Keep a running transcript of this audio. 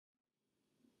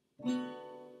Oh,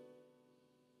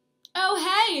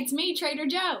 hey, it's me, Trader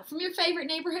Joe, from your favorite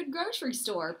neighborhood grocery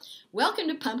store. Welcome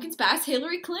to Pumpkin Spice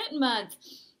Hillary Clinton Month,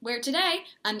 where today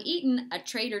I'm eating a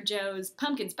Trader Joe's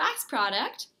pumpkin spice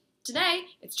product. Today,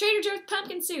 it's Trader Joe's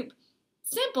pumpkin soup.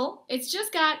 Simple, it's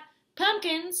just got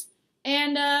pumpkins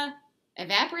and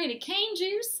evaporated cane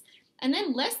juice, and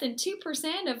then less than 2%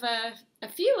 of a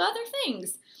few other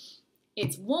things.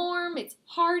 It's warm, it's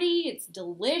hearty, it's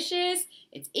delicious,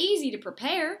 it's easy to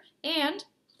prepare, and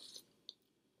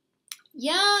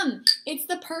yum! It's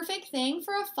the perfect thing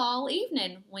for a fall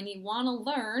evening when you want to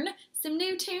learn some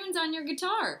new tunes on your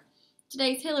guitar.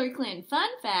 Today's Hillary Clinton fun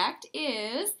fact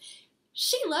is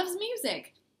she loves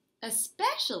music,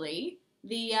 especially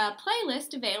the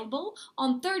playlist available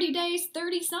on 30 Days,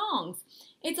 30 Songs.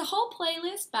 It's a whole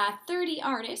playlist by 30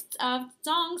 artists of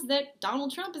songs that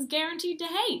Donald Trump is guaranteed to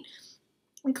hate,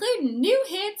 including new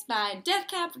hits by Death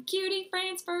Cab for Cutie,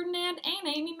 Franz Ferdinand, and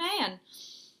Amy Mann.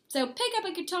 So pick up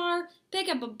a guitar, pick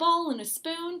up a bowl and a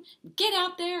spoon, get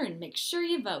out there and make sure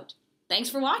you vote. Thanks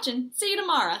for watching. See you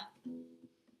tomorrow.